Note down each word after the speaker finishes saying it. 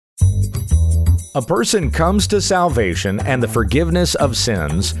A person comes to salvation and the forgiveness of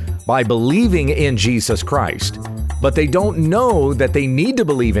sins by believing in Jesus Christ, but they don't know that they need to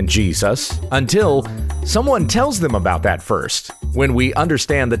believe in Jesus until someone tells them about that first, when we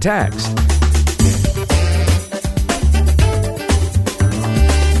understand the text.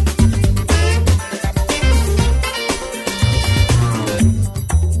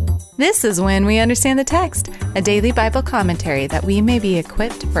 This is When We Understand the Text, a daily Bible commentary that we may be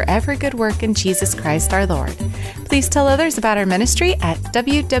equipped for every good work in Jesus Christ our Lord. Please tell others about our ministry at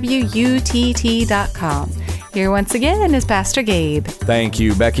www.utt.com. Here once again is Pastor Gabe. Thank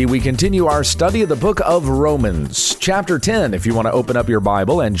you, Becky. We continue our study of the book of Romans, chapter 10. If you want to open up your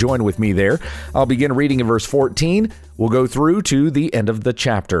Bible and join with me there, I'll begin reading in verse 14. We'll go through to the end of the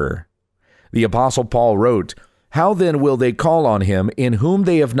chapter. The Apostle Paul wrote, "How then will they call on him in whom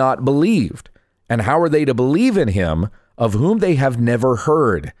they have not believed? And how are they to believe in him of whom they have never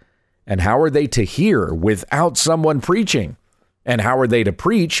heard? And how are they to hear without someone preaching? And how are they to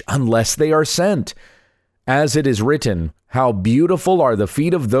preach unless they are sent? As it is written, how beautiful are the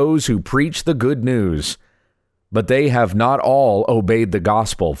feet of those who preach the good news. But they have not all obeyed the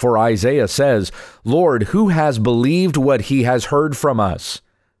gospel. For Isaiah says, Lord, who has believed what he has heard from us?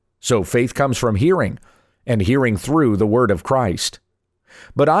 So faith comes from hearing, and hearing through the word of Christ.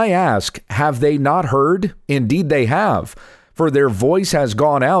 But I ask, have they not heard? Indeed they have, for their voice has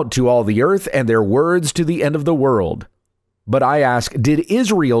gone out to all the earth, and their words to the end of the world. But I ask, did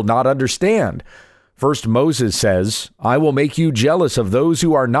Israel not understand? First Moses says, I will make you jealous of those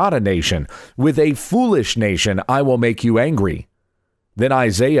who are not a nation. With a foolish nation I will make you angry. Then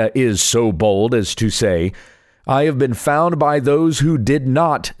Isaiah is so bold as to say, I have been found by those who did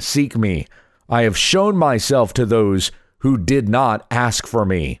not seek me. I have shown myself to those who did not ask for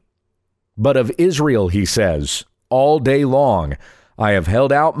me. But of Israel, he says, all day long I have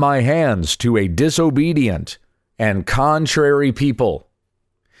held out my hands to a disobedient and contrary people.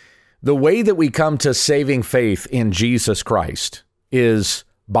 The way that we come to saving faith in Jesus Christ is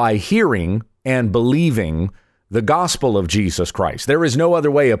by hearing and believing the gospel of Jesus Christ. There is no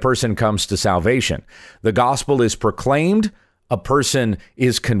other way a person comes to salvation. The gospel is proclaimed. A person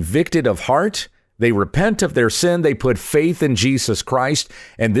is convicted of heart. They repent of their sin. They put faith in Jesus Christ.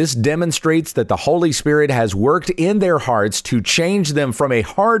 And this demonstrates that the Holy Spirit has worked in their hearts to change them from a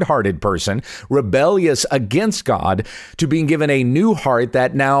hard-hearted person, rebellious against God, to being given a new heart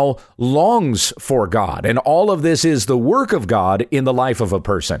that now longs for God. And all of this is the work of God in the life of a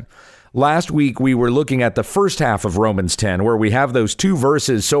person. Last week, we were looking at the first half of Romans 10, where we have those two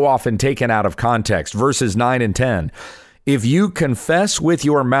verses so often taken out of context, verses 9 and 10. If you confess with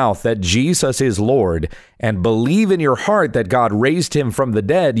your mouth that Jesus is Lord and believe in your heart that God raised him from the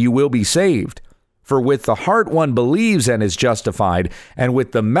dead, you will be saved. For with the heart one believes and is justified, and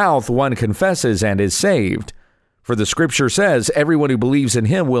with the mouth one confesses and is saved. For the scripture says, everyone who believes in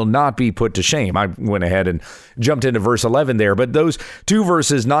him will not be put to shame. I went ahead and jumped into verse 11 there, but those two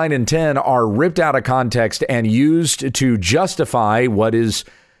verses 9 and 10 are ripped out of context and used to justify what has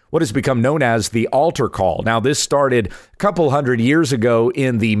become known as the altar call. Now, this started a couple hundred years ago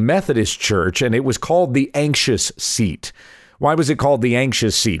in the Methodist Church, and it was called the anxious seat. Why was it called the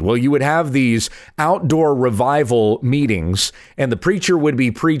anxious seat? Well, you would have these outdoor revival meetings, and the preacher would be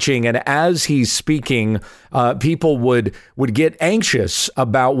preaching, and as he's speaking, people would get anxious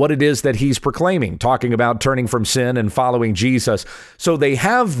about what it is that he's proclaiming, talking about turning from sin and following Jesus. So they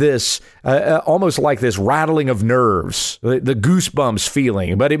have this almost like this rattling of nerves, the goosebumps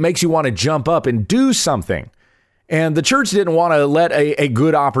feeling, but it makes you want to jump up and do something. And the church didn't want to let a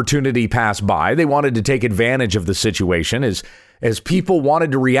good opportunity pass by. They wanted to take advantage of the situation as people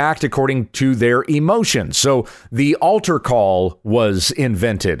wanted to react according to their emotions. So the altar call was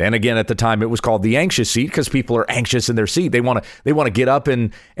invented. And again, at the time, it was called the anxious seat because people are anxious in their seat. They want to get up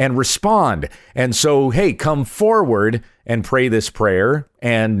and respond. And so, hey, come forward and pray this prayer.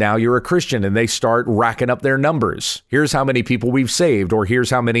 And now you're a Christian. And they start racking up their numbers. Here's how many people we've saved, or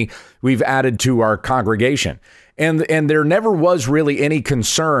here's how many we've added to our congregation. And there never was really any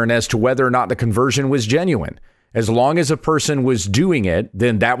concern as to whether or not the conversion was genuine. As long as a person was doing it,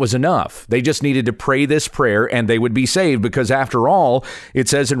 then that was enough. They just needed to pray this prayer and they would be saved, because after all, it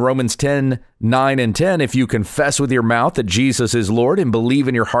says in Romans 10, 9 and 10, if you confess with your mouth that Jesus is Lord and believe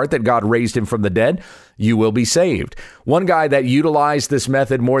in your heart that God raised him from the dead, you will be saved. One guy that utilized this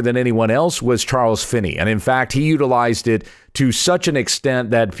method more than anyone else was Charles Finney. And in fact, he utilized it to such an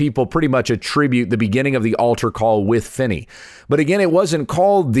extent that people pretty much attribute the beginning of the altar call with Finney. But again, it wasn't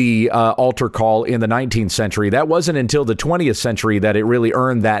called the altar call in the 19th century. That wasn't until the 20th century that it really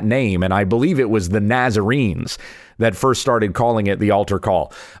earned that name. And I believe it was the Nazarenes that first started calling it the altar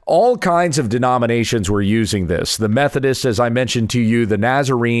call. All kinds of denominations were using this. The Methodists, as I mentioned to you, the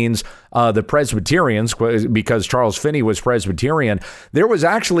Nazarenes, the Presbyterians, because Charles Finney was Presbyterian. There was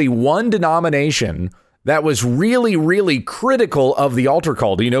actually one denomination that was really, really critical of the altar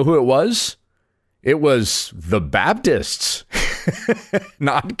call. Do you know who it was? It was the Baptists.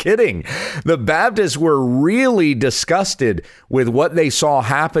 Not kidding. The Baptists were really disgusted with what they saw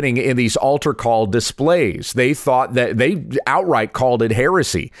happening in these altar call displays. They thought that they outright called it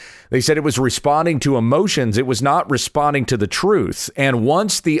heresy. They said it was responding to emotions. It was not responding to the truth. And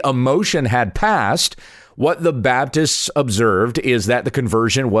once the emotion had passed, what the Baptists observed is that the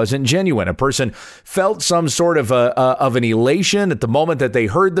conversion wasn't genuine. A person felt some sort of an elation at the moment that they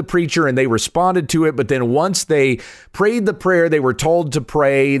heard the preacher and they responded to it. But then once they prayed the prayer they were told to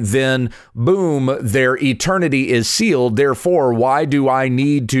pray, then boom, their eternity is sealed. Therefore, why do I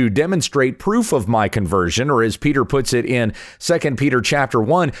need to demonstrate proof of my conversion? Or as Peter puts it in 2 Peter chapter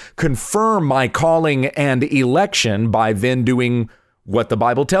 1, confirm my calling and election by then doing what the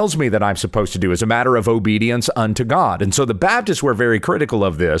Bible tells me that I'm supposed to do as a matter of obedience unto God. And so the Baptists were very critical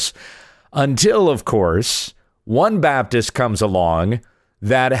of this until, of course, one Baptist comes along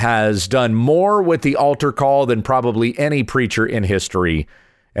that has done more with the altar call than probably any preacher in history.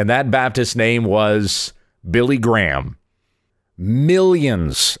 And that Baptist name was Billy Graham.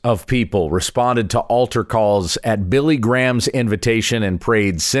 Millions of people responded to altar calls at Billy Graham's invitation and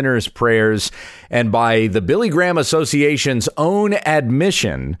prayed sinners' prayers. And by the Billy Graham Association's own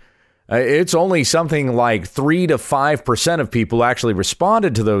admission, it's only something like 3 to 5% of people who actually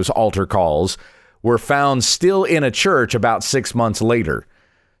responded to those altar calls were found still in a church about 6 months later.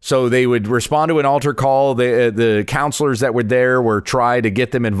 So they would respond to an altar call. The counselors that were there were trying to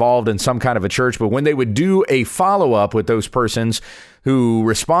get them involved in some kind of a church. But when they would do a follow-up with those persons who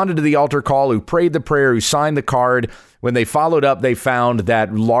responded to the altar call, who prayed the prayer, who signed the card, when they followed up, they found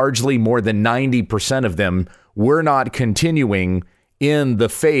that largely more than 90% of them were not continuing in the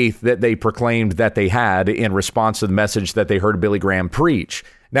faith that they proclaimed that they had in response to the message that they heard Billy Graham preach.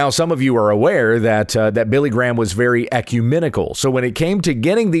 Now, some of you are aware that Billy Graham was very ecumenical. So when it came to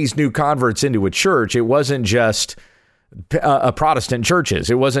getting these new converts into a church, it wasn't just Protestant churches.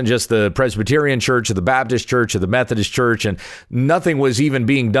 It wasn't just the Presbyterian church or the Baptist church or the Methodist church, and nothing was even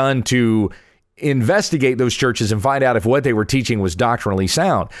being done to investigate those churches and find out if what they were teaching was doctrinally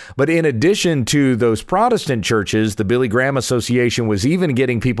sound. But in addition to those Protestant churches, the Billy Graham Association was even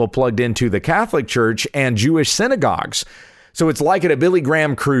getting people plugged into the Catholic Church and Jewish synagogues. So it's like at a Billy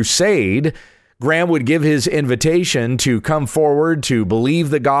Graham crusade, Graham would give his invitation to come forward, to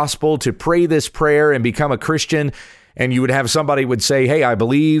believe the gospel, to pray this prayer and become a Christian. And you would have somebody would say, hey, I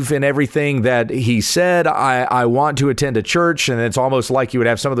believe in everything that he said. I want to attend a church. And it's almost like you would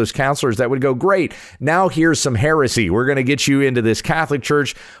have some of those counselors that would go, great, now here's some heresy. We're going to get you into this Catholic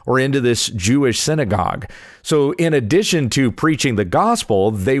church or into this Jewish synagogue. So in addition to preaching the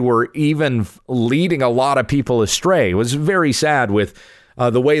gospel, they were even leading a lot of people astray. It was very sad with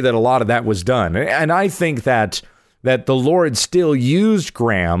the way that a lot of that was done. And I think that the Lord still used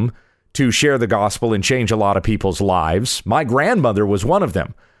Graham to share the gospel and change a lot of people's lives. My grandmother was one of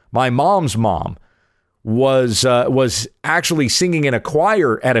them. My mom's mom was actually singing in a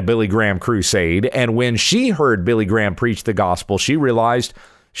choir at a Billy Graham crusade. And when she heard Billy Graham preach the gospel, she realized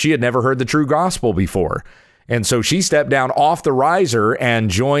she had never heard the true gospel before. And so she stepped down off the riser and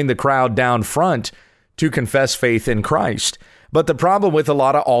joined the crowd down front to confess faith in Christ. But the problem with a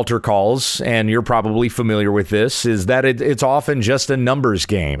lot of altar calls, and you're probably familiar with this, is that it's often just a numbers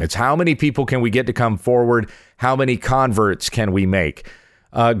game. It's how many people can we get to come forward? How many converts can we make?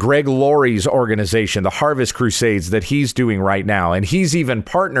 Greg Laurie's organization, the Harvest Crusades that he's doing right now, and he's even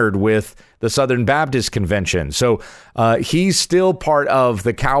partnered with the Southern Baptist Convention. So he's still part of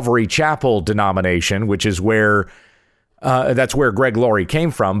the Calvary Chapel denomination, which is where that's where Greg Laurie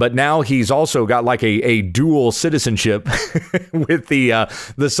came from. But now he's also got like a dual citizenship with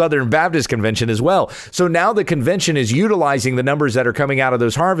the Southern Baptist Convention as well. So now the convention is utilizing the numbers that are coming out of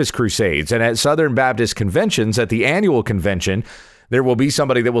those Harvest Crusades. And at Southern Baptist conventions, at the annual convention, there will be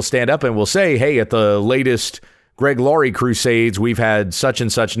somebody that will stand up and will say, hey, at the latest Greg Laurie Crusades, we've had such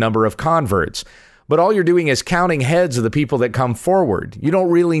and such number of converts. But all you're doing is counting heads of the people that come forward. You don't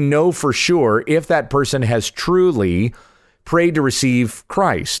really know for sure if that person has truly prayed to receive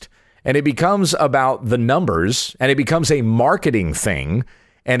Christ. And it becomes about the numbers, and it becomes a marketing thing,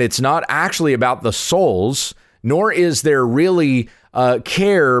 and it's not actually about the souls, nor is there really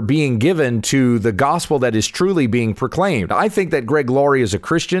care being given to the gospel that is truly being proclaimed. I think that Greg Laurie is a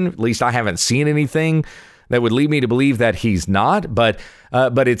Christian. At least I haven't seen anything that would lead me to believe that he's not, but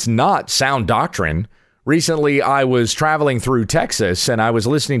it's not sound doctrine, Recently, I was traveling through Texas and I was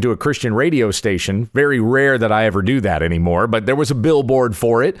listening to a Christian radio station. Very rare that I ever do that anymore, but there was a billboard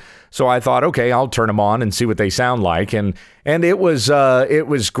for it. So I thought, okay, I'll turn them on and see what they sound like. And it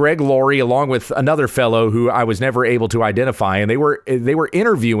was Greg Laurie along with another fellow who I was never able to identify. And they were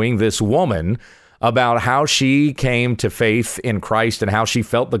interviewing this woman about how she came to faith in Christ and how she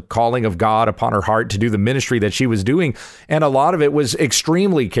felt the calling of God upon her heart to do the ministry that she was doing. And a lot of it was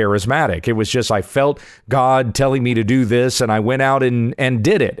extremely charismatic. It was just, I felt God telling me to do this, and I went out and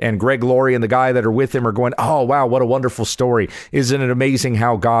did it. And Greg Laurie and the guy that are with him are going, oh, wow, what a wonderful story. Isn't it amazing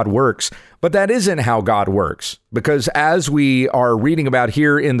how God works? But that isn't how God works, because as we are reading about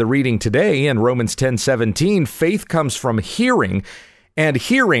here in the reading today in Romans 10:17, faith comes from hearing. And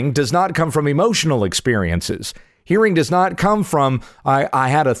hearing does not come from emotional experiences. Hearing does not come from, I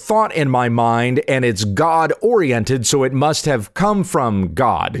had a thought in my mind and it's God-oriented, so it must have come from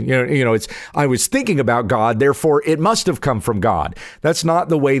God. I was thinking about God, therefore it must have come from God. That's not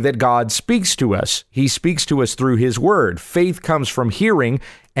the way that God speaks to us. He speaks to us through his word. Faith comes from hearing,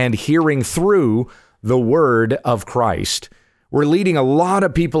 and hearing through the word of Christ. We're leading a lot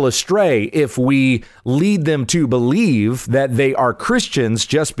of people astray if we lead them to believe that they are Christians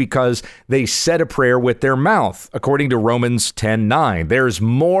just because they said a prayer with their mouth, according to Romans 10:9. There's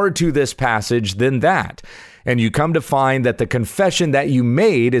more to this passage than that. And you come to find that the confession that you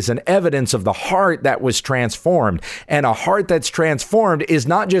made is an evidence of the heart that was transformed. And a heart that's transformed is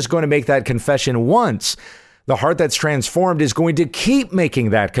not just going to make that confession once. The heart that's transformed is going to keep making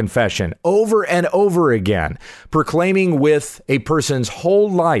that confession over and over again, proclaiming with a person's whole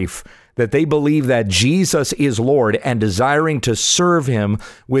life that they believe that Jesus is Lord and desiring to serve him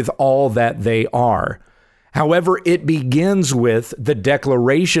with all that they are. However, it begins with the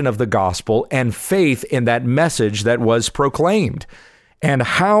declaration of the gospel and faith in that message that was proclaimed. And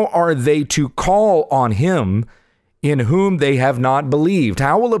how are they to call on him in whom they have not believed?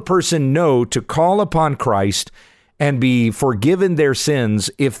 How will a person know to call upon Christ and be forgiven their sins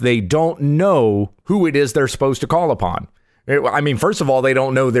if they don't know who it is they're supposed to call upon? I mean, first of all, they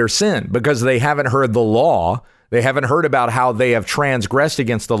don't know their sin because they haven't heard the law. They haven't heard about how they have transgressed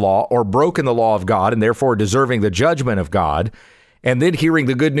against the law or broken the law of God and therefore deserving the judgment of God. And then hearing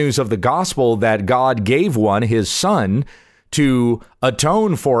the good news of the gospel that God gave one, his son, to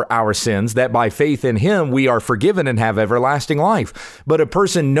atone for our sins, that by faith in him we are forgiven and have everlasting life. But a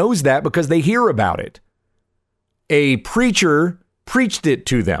person knows that because they hear about it. A preacher preached it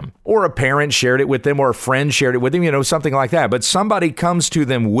to them, or a parent shared it with them, or a friend shared it with them, something like that. But somebody comes to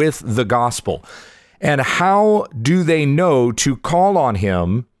them with the gospel. And how do they know to call on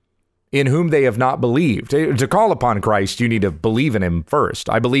him in whom they have not believed? To call upon Christ, you need to believe in him first.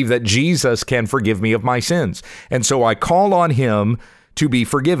 I believe that Jesus can forgive me of my sins. And so I call on him to be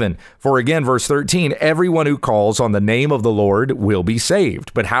forgiven. For again, verse 13, everyone who calls on the name of the Lord will be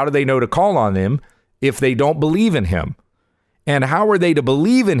saved. But how do they know to call on him if they don't believe in him? And how are they to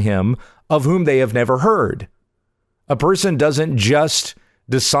believe in him of whom they have never heard? A person doesn't just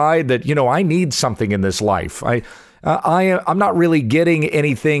decide that, I need something in this life. I'm not really getting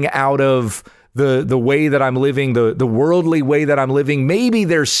anything out of the way that I'm living, the worldly way that I'm living. Maybe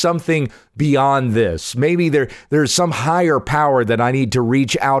there's something beyond this. Maybe there's some higher power that I need to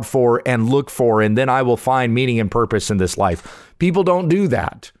reach out for and look for, and then I will find meaning and purpose in this life. People don't do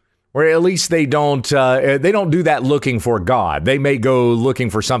that. Or at least they don't do that looking for God. They may go looking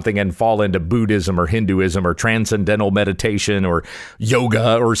for something and fall into Buddhism or Hinduism or transcendental meditation or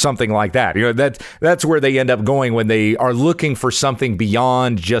yoga or something like that. That's where they end up going when they are looking for something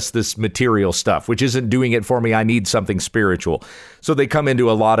beyond just this material stuff, which isn't doing it for me. I need something spiritual. So they come into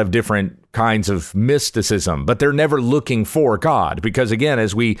a lot of different kinds of mysticism, but they're never looking for God because, again,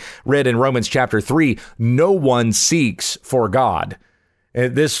 as we read in Romans chapter 3, no one seeks for God.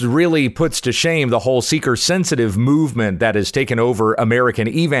 This really puts to shame the whole seeker-sensitive movement that has taken over American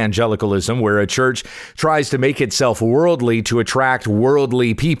evangelicalism, where a church tries to make itself worldly to attract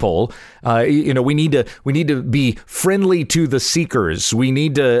worldly people. We need to be friendly to the seekers. We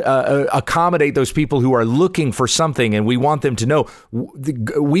need to accommodate those people who are looking for something, and we want them to know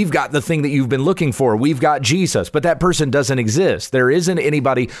we've got the thing that you've been looking for. We've got Jesus, but that person doesn't exist. There isn't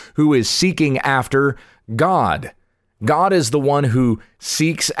anybody who is seeking after God. God is the one who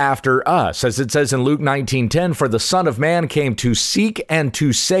seeks after us. As it says in Luke 19:10, for the Son of Man came to seek and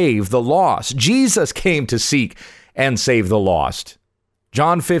to save the lost. Jesus came to seek and save the lost.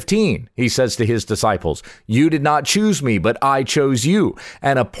 John 15, he says to his disciples, you did not choose me, but I chose you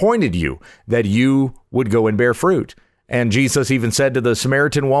and appointed you that you would go and bear fruit. And Jesus even said to the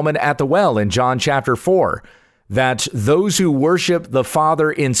Samaritan woman at the well in John chapter 4, that those who worship the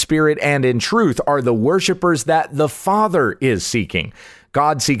Father in spirit and in truth are the worshipers that the Father is seeking.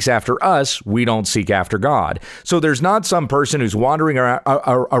 God seeks after us. We don't seek after God. So there's not some person who's wandering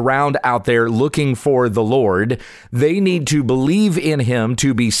around out there looking for the Lord. They need to believe in him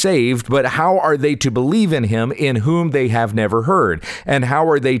to be saved. But how are they to believe in him in whom they have never heard? And how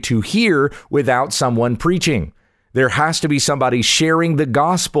are they to hear without someone preaching? There has to be somebody sharing the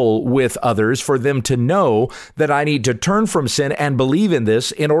gospel with others for them to know that I need to turn from sin and believe in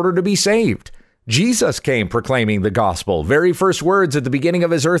this in order to be saved. Jesus came proclaiming the gospel. Very first words at the beginning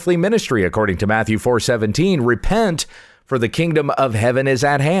of his earthly ministry, according to Matthew 4:17, repent, for the kingdom of heaven is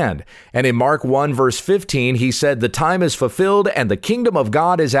at hand. And in Mark 1, verse 15, he said, the time is fulfilled and the kingdom of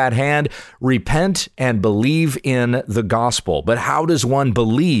God is at hand. Repent and believe in the gospel. But how does one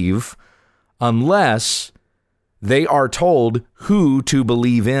believe unless they are told who to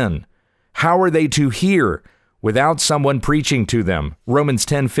believe in? How are they to hear without someone preaching to them? Romans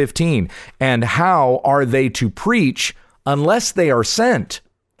 10:15. And how are they to preach unless they are sent?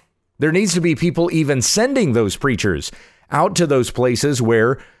 There needs to be people even sending those preachers out to those places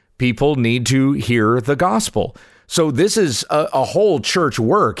where people need to hear the gospel. So this is a whole church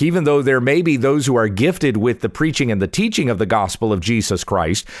work, even though there may be those who are gifted with the preaching and the teaching of the gospel of Jesus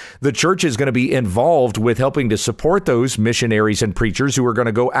Christ. The church is going to be involved with helping to support those missionaries and preachers who are going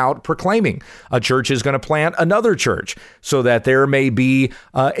to go out proclaiming. A church is going to plant another church so that there may be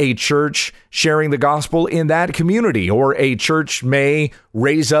a church sharing the gospel in that community, or a church may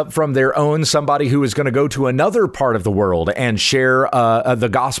raise up from their own somebody who is going to go to another part of the world and share the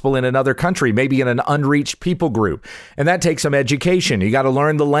gospel in another country, maybe in an unreached people group. And that takes some education. You got to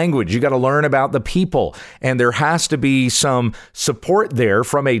learn the language. You got to learn about the people. And there has to be some support there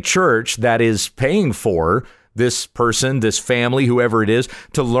from a church that is paying for this person, this family, whoever it is,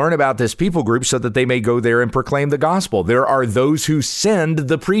 to learn about this people group so that they may go there and proclaim the gospel. There are those who send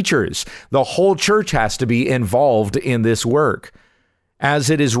the preachers. The whole church has to be involved in this work.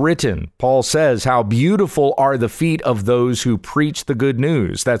 As it is written, Paul says, how beautiful are the feet of those who preach the good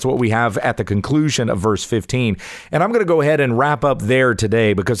news. That's what we have at the conclusion of verse 15. And I'm going to go ahead and wrap up there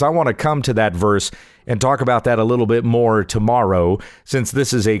today because I want to come to that verse and talk about that a little bit more tomorrow, since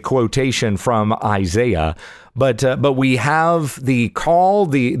this is a quotation from Isaiah. But we have the call,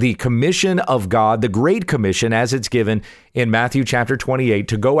 the commission of God, the Great Commission as it's given in Matthew chapter 28,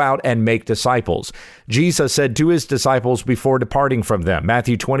 to go out and make disciples. Jesus said to his disciples before departing from them,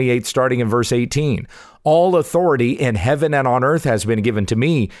 Matthew 28, starting in verse 18, all authority in heaven and on earth has been given to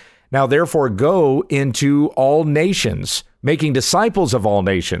me. Now therefore go into all nations, making disciples of all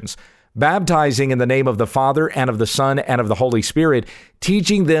nations, baptizing in the name of the Father and of the Son and of the Holy Spirit,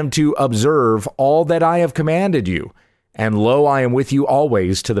 teaching them to observe all that I have commanded you. And lo, I am with you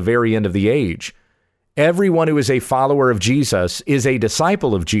always to the very end of the age. Everyone who is a follower of Jesus is a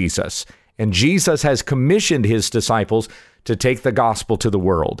disciple of Jesus, and Jesus has commissioned his disciples to take the gospel to the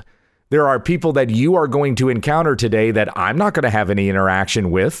world. There are people that you are going to encounter today that I'm not going to have any interaction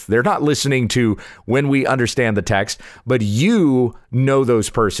with. They're not listening to When We Understand the Text, but you know those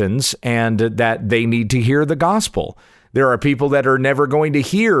persons and that they need to hear the gospel. There are people that are never going to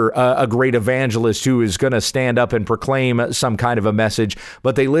hear a great evangelist who is going to stand up and proclaim some kind of a message,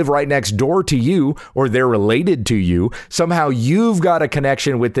 but they live right next door to you, or they're related to you. Somehow you've got a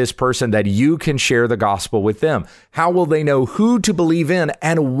connection with this person that you can share the gospel with them. How will they know who to believe in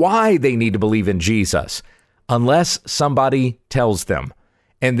and why they need to believe in Jesus? Unless somebody tells them.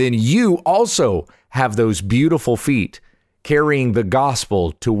 And then you also have those beautiful feet carrying the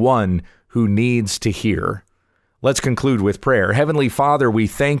gospel to one who needs to hear. Let's conclude with prayer. Heavenly Father, we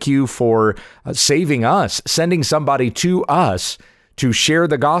thank you for saving us, sending somebody to us to share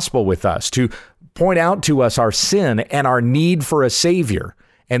the gospel with us, to point out to us our sin and our need for a Savior,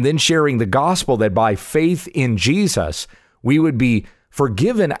 and then sharing the gospel that by faith in Jesus, we would be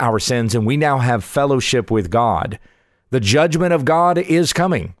forgiven our sins and we now have fellowship with God. The judgment of God is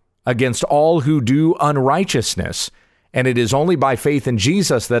coming against all who do unrighteousness. And it is only by faith in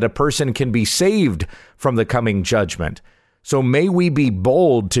Jesus that a person can be saved from the coming judgment. So may we be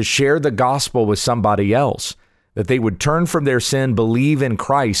bold to share the gospel with somebody else, that they would turn from their sin, believe in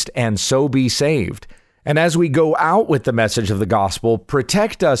Christ, and so be saved. And as we go out with the message of the gospel,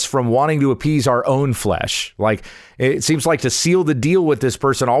 protect us from wanting to appease our own flesh. Like, it seems like to seal the deal with this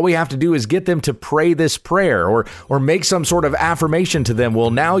person, all we have to do is get them to pray this prayer or make some sort of affirmation to them. Well,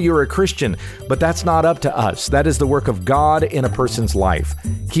 now you're a Christian, but that's not up to us. That is the work of God in a person's life.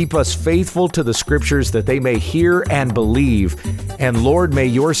 Keep us faithful to the scriptures that they may hear and believe. And Lord, may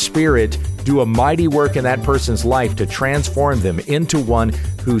your Spirit do a mighty work in that person's life to transform them into one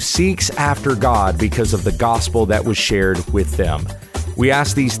who seeks after God because of the gospel that was shared with them. We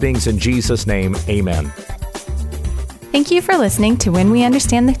ask these things in Jesus' name, amen. Thank you for listening to When We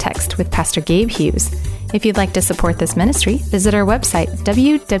Understand the Text with Pastor Gabe Hughes. If you'd like to support this ministry, visit our website,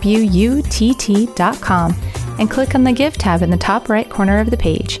 www.utt.com, and click on the Give tab in the top right corner of the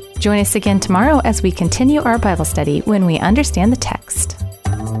page. Join us again tomorrow as we continue our Bible study when we understand the text.